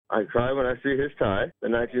I cry when I see his tie. The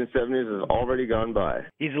 1970s has already gone by.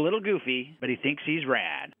 He's a little goofy, but he thinks he's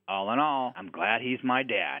rad. All in all, I'm glad he's my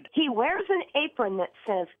dad. He wears an apron that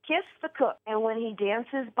says, "Kiss the cook." And when he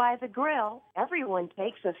dances by the grill, everyone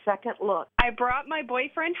takes a second look. I brought my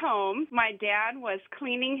boyfriend home. My dad was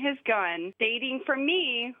cleaning his gun. Dating for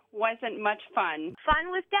me wasn't much fun.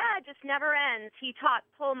 Fun with Dad just never ends. He taught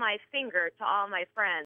pull my finger to all my friends.